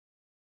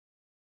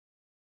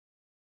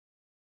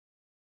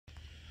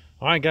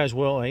All right, guys,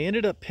 well, I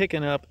ended up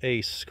picking up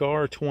a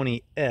SCAR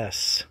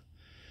 20S.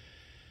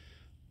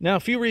 Now, a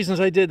few reasons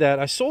I did that.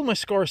 I sold my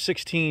SCAR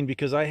 16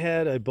 because I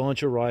had a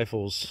bunch of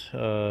rifles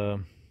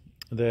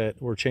that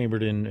were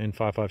chambered in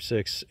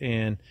 5.56,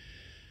 and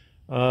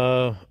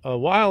a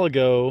while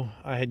ago,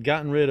 I had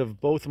gotten rid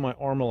of both of my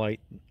Armalite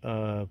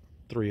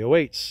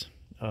 308s.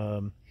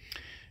 And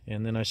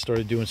then I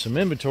started doing some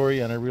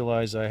inventory, and I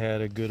realized I had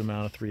a good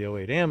amount of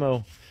 308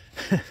 ammo.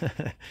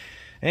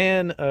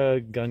 And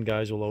gun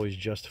guys will always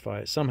justify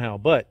it somehow.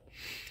 But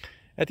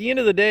at the end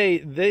of the day,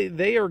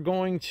 they are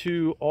going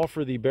to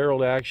offer the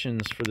barreled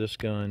actions for this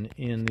gun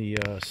in the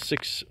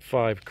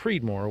 6.5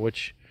 Creedmoor,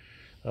 which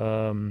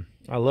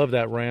I love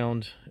that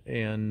round,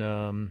 and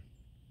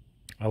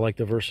I like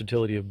the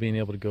versatility of being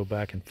able to go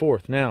back and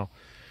forth. Now,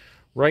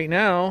 right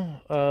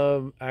now,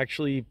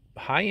 actually,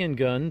 high-end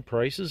gun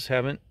prices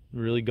haven't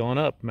really gone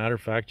up. Matter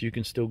of fact, you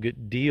can still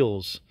get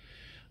deals.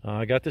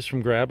 I got this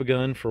from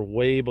Grab-A-Gun for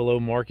way below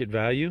market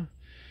value.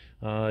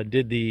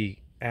 Did the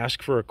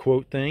ask for a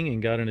quote thing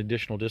and got an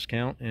additional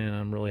discount, and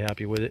I'm really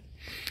happy with it.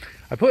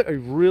 I put a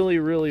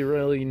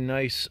really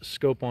nice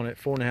scope on it,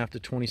 4.5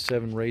 to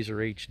 27 Razor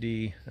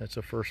HD. That's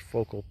a first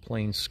focal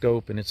plane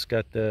scope, and it's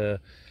got the,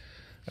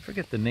 I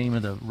forget the name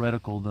of the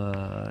reticle,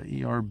 the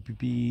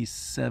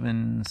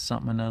ERB7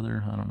 something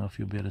another. I don't know if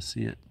you'll be able to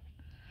see it.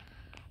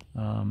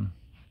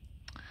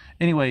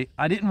 Anyway,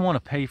 I didn't want to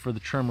pay for the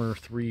Tremor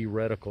 3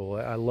 reticle.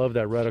 I love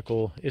that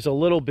reticle. It's a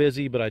little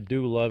busy, but I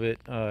do love it.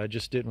 I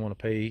just didn't want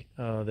to pay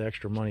the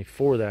extra money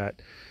for that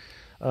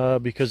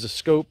because the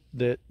scope,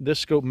 this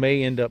scope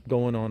may end up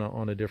going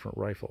on a different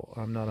rifle.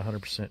 I'm not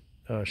 100%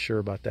 sure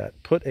about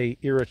that. Put a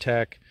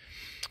Iratac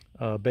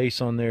base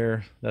on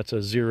there. That's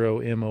a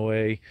 0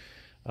 MOA.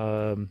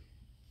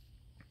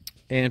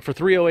 And for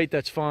 308,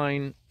 that's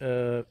fine.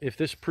 If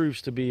this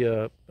proves to be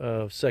a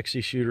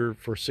sexy shooter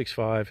for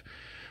 6.5,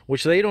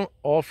 which they don't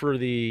offer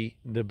the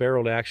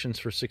barreled actions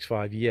for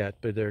 6.5 yet,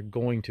 but they're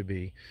going to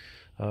be.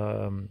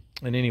 And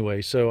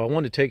anyway, so I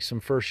wanted to take some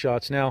first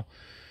shots. Now,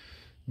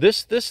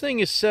 this thing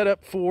is set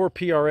up for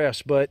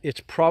PRS, but it's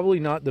probably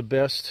not the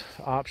best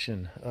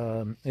option.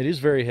 It is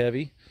very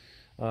heavy.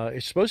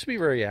 It's supposed to be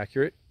very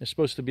accurate. It's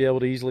supposed to be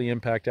able to easily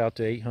impact out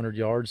to 800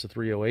 yards, the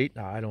 308.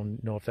 I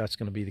don't know if that's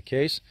going to be the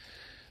case.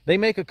 They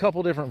make a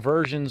couple different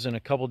versions and a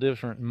couple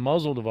different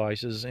muzzle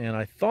devices, and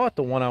I thought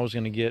the one I was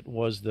going to get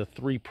was the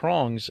 3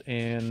 prongs,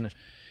 and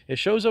it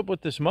shows up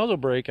with this muzzle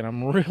brake, and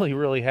I'm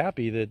really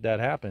happy that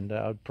that happened.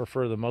 I'd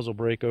prefer the muzzle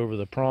brake over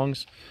the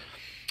prongs.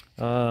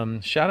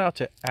 Shout out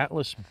to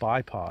Atlas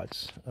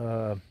Bipods.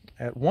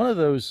 At one of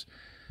those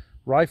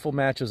rifle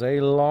matches a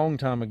long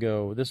time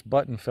ago, this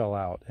button fell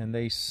out, and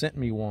they sent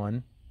me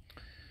one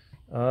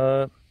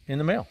in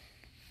the mail.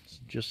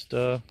 Just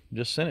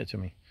sent it to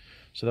me,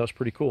 so that was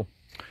pretty cool.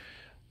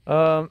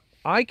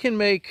 I can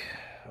make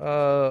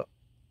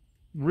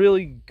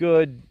really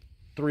good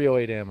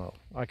 308 ammo.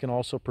 I can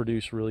also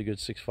produce really good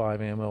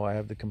 6.5 ammo. I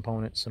have the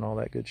components and all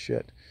that good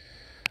shit.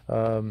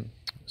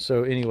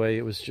 So anyway,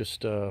 it was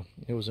just it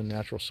was a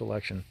natural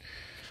selection.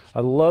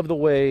 I love the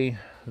way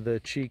the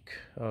cheek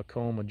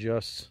comb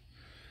adjusts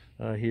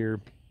here.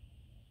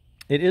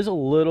 It is a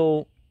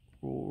little,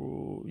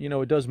 you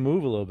know, it does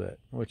move a little bit,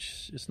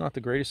 which is not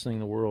the greatest thing in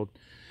the world.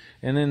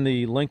 And then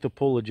the length of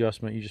pull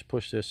adjustment, you just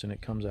push this and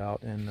it comes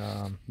out, and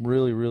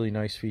really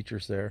nice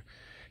features there.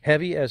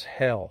 Heavy as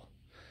hell.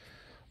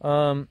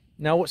 Now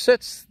what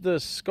sets the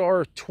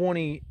SCAR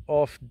 20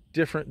 off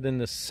different than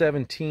the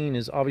 17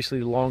 is obviously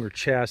the longer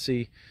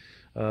chassis,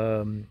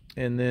 and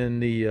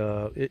then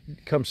it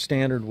comes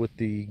standard with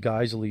the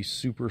Geissele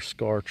Super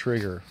SCAR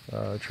trigger.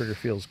 Trigger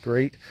feels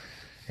great,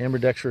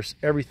 ambidextrous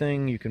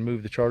everything. You can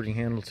move the charging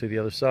handle to the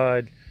other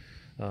side.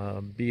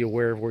 Be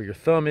aware of where your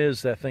thumb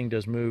is. That thing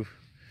does move.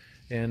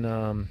 And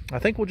I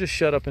think we'll just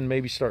shut up and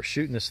maybe start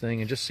shooting this thing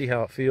and just see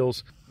how it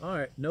feels. All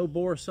right, no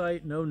bore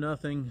sight, no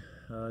nothing.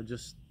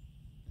 Just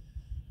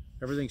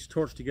everything's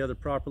torqued together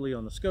properly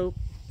on the scope.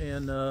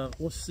 And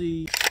we'll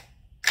see.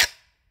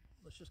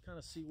 Let's just kind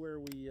of see where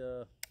we...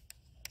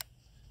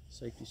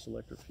 safety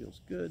selector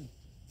feels good.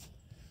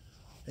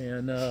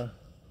 And let's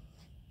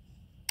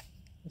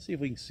see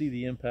if we can see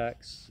the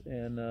impacts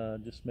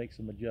and just make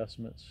some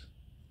adjustments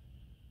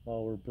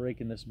while we're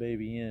breaking this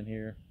baby in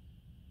here.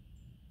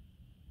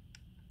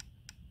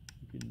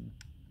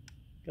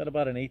 Got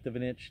about 1/8 of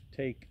an inch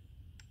take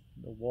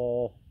the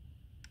wall,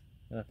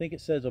 and I think it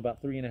says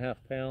about 3.5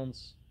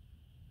 pounds.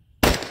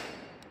 All right,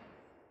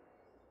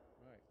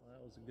 well,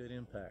 that was a good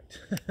impact.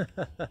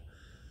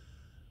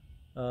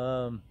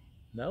 That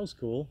was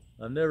cool.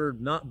 I've never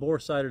not bore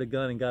sighted a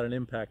gun and got an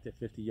impact at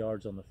 50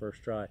 yards on the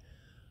first try.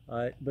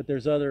 But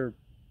there's other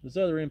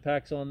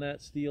impacts on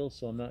that steel,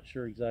 so I'm not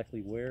sure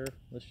exactly where.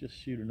 Let's just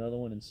shoot another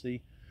one and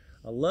see.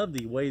 I love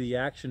the way the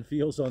action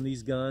feels on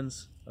these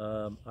guns.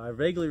 I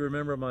vaguely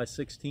remember my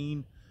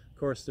 16. Of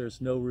course,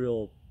 there's no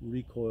real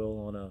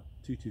recoil on a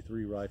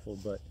 223 rifle,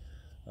 but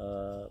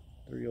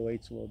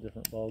 308's a little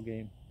different ball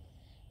game.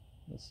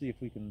 Let's see if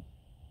we can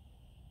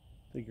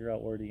figure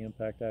out where the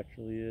impact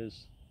actually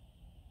is.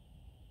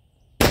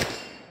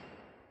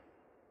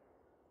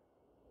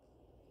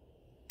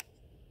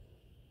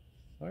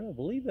 All right, I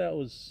believe that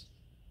was,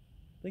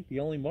 I think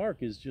the only mark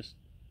is just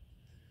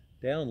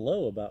down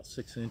low about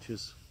 6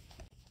 inches.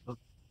 Oh.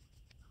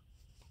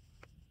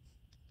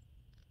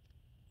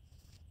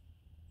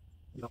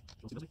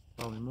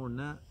 Probably more than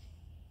that.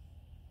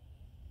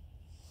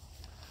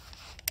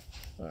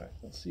 All right,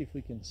 let's see if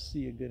we can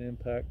see a good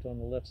impact on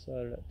the left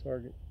side of that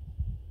target.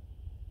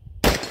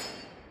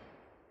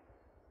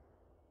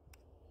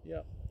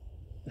 Yep.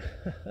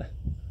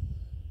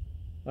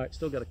 All right,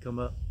 still got to come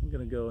up. I'm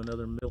going to go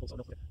another middle.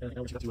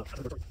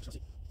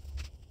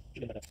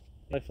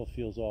 Rifle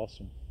feels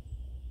awesome.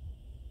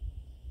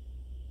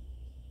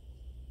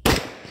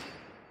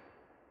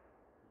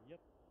 Yep.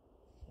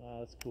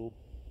 That's cool.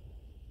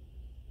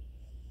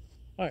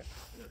 All right,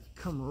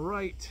 come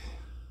right.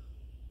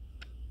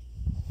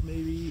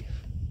 Maybe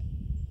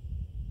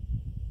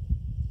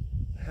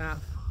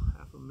half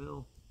a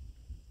mil,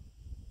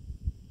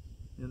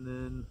 and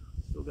then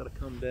still got to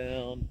come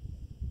down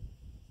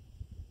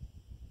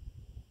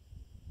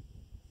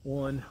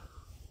 1,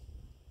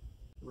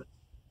 3.5.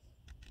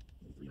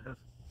 I'm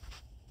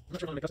not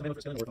sure if I'm going to custom ammo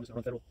for Skyline or if I'm just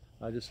going to run federal.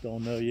 I just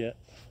don't know yet.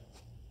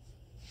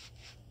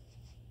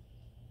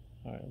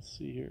 All right, let's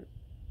see here.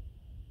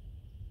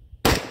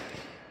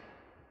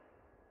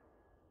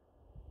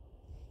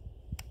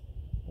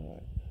 All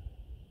right.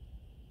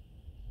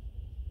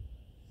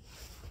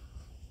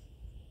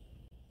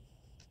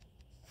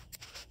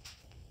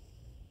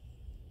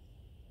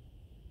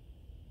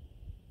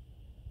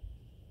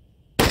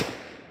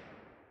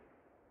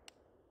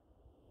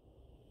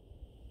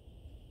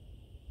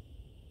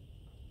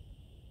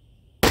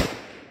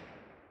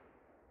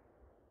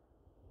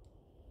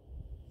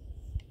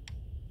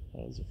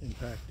 That was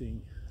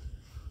impacting.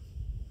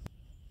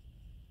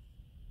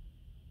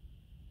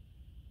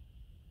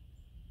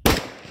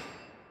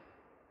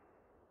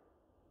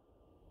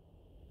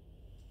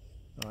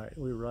 All right,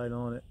 we're right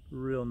on it.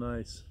 Real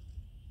nice.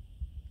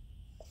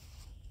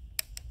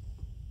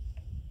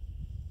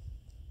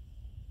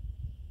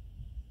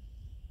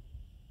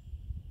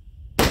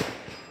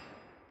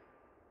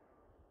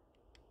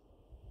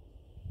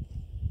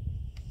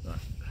 All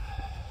right.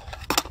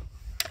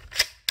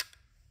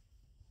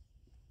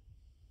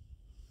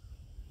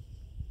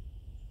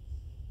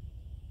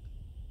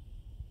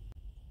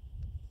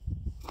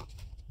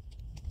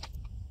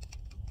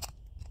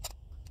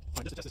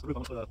 Just to test this group,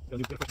 I'm going to put a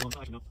new fresh one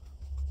on. Actually, no.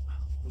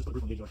 We'll just put a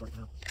group on the gauge right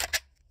now.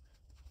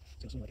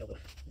 It's going to seem like hell, though.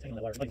 It's hanging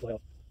on that wire. It might fly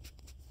off.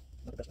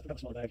 Not the best. I forgot a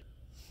smaller bag.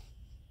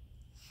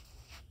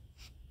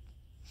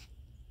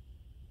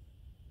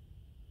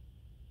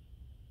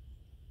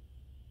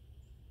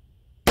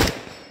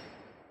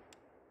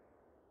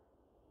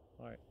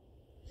 All right.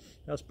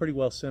 That was pretty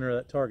well center of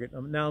that target.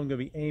 Now I'm going to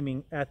be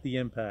aiming at the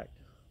impact.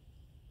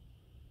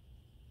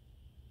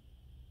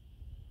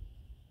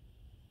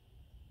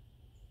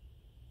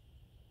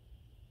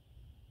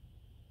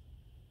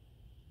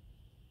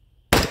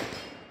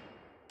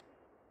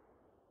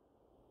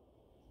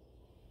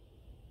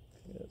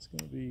 Yeah, it's going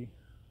to be.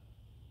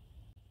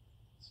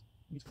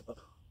 Needs to go up.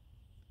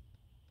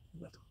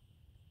 Left.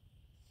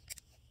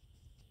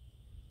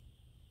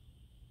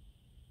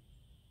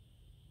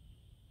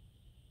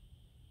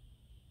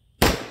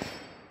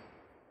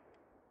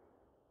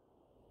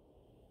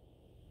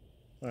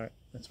 All right,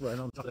 that's right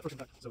on top of that first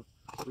impact. So,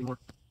 three more.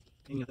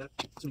 Aiming at that,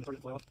 assuming the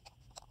target fly off.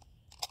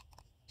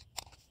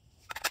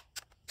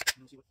 And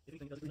we'll see what, if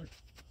anything, does it return.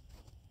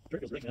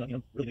 Trigger feels great, man.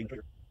 I'm really digging the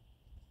trigger.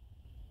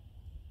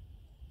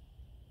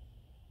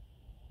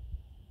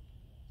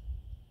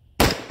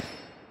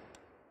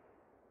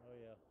 Oh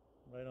yeah,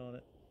 right on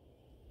it.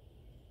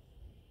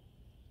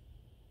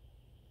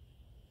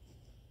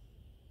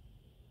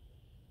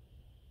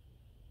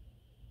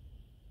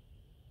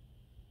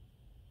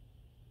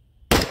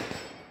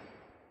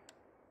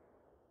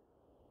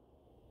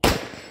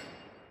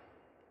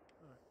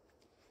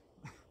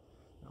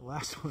 That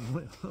last one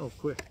went a little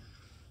quick.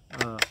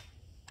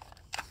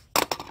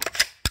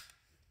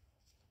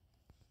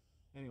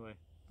 Anyway,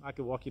 I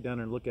could walk you down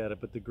there and look at it,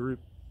 but the group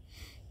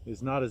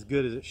is not as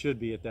good as it should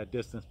be at that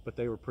distance, but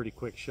they were pretty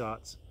quick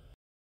shots.